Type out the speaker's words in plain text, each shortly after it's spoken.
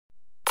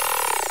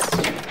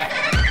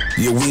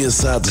Yeah, we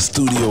inside the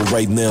studio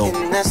right now.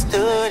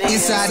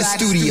 Inside the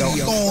studio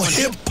on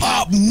Hip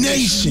Hop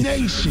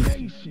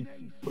Nation.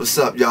 What's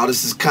up, y'all?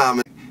 This is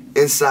Common.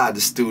 Inside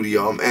the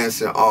studio, I'm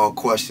answering all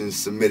questions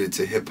submitted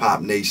to Hip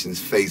Hop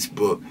Nation's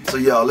Facebook. So,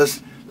 y'all,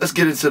 let's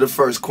get into the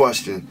first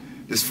question.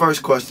 This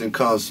first question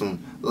comes from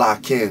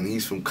Lakin.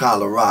 He's from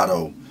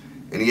Colorado,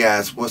 and he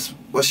asks,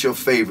 "What's your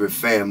favorite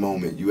fan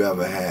moment you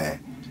ever had?"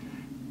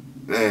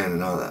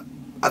 Man,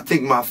 I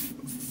think my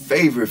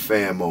favorite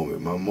fan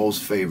moment, my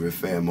most favorite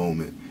fan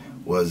moment,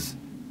 was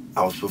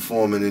I was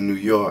performing in New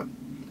York,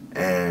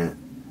 and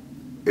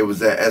it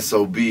was at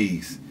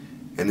SOB's,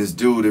 and this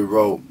dude that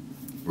wrote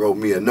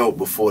me a note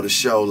before the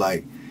show,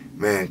 like,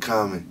 "Man,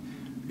 Common,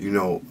 you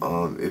know,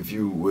 if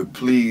you would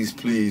please,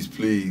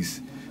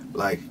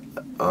 like,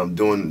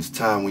 during this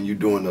time when you're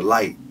doing the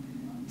light,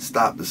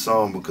 stop the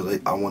song because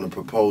I want to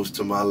propose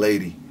to my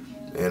lady,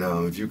 and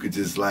if you could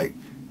just like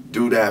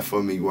do that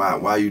for me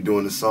while you're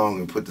doing the song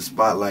and put the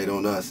spotlight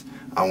on us,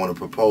 I want to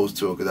propose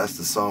to her because that's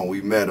the song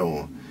we met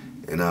on."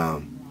 And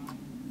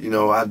you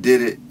know, I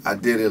did it.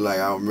 Like,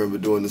 I remember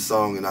doing the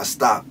song, and I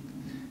stopped.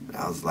 And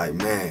I was like,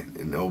 man.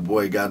 And the old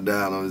boy got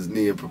down on his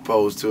knee and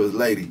proposed to his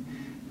lady.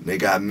 And they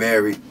got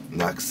married.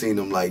 And I seen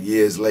them like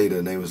years later,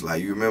 and they was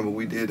like, "You remember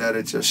we did that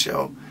at your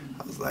show?"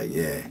 I was like,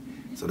 "Yeah."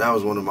 So that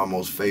was one of my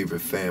most favorite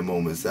fan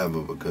moments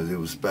ever, because it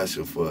was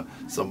special for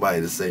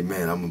somebody to say,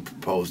 "Man, I'm gonna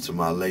propose to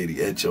my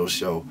lady at your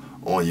show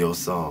on your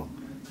song."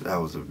 So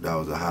that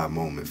was a high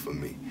moment for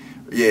me.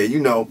 Yeah, you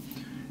know,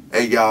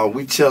 hey y'all,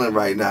 we chilling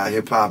right now,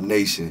 Hip Hop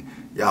Nation.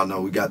 Y'all know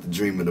we got the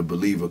Dream of the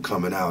Believer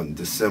coming out in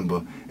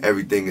December.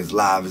 Everything is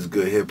live, is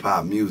good hip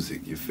hop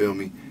music. You feel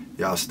me?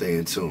 Y'all stay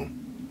in tune.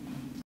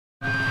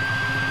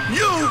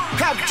 You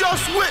have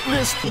just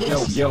witnessed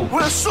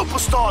where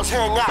superstars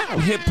hang out.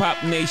 Hip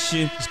Hop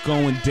Nation is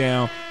going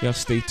down. Y'all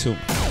stay tuned.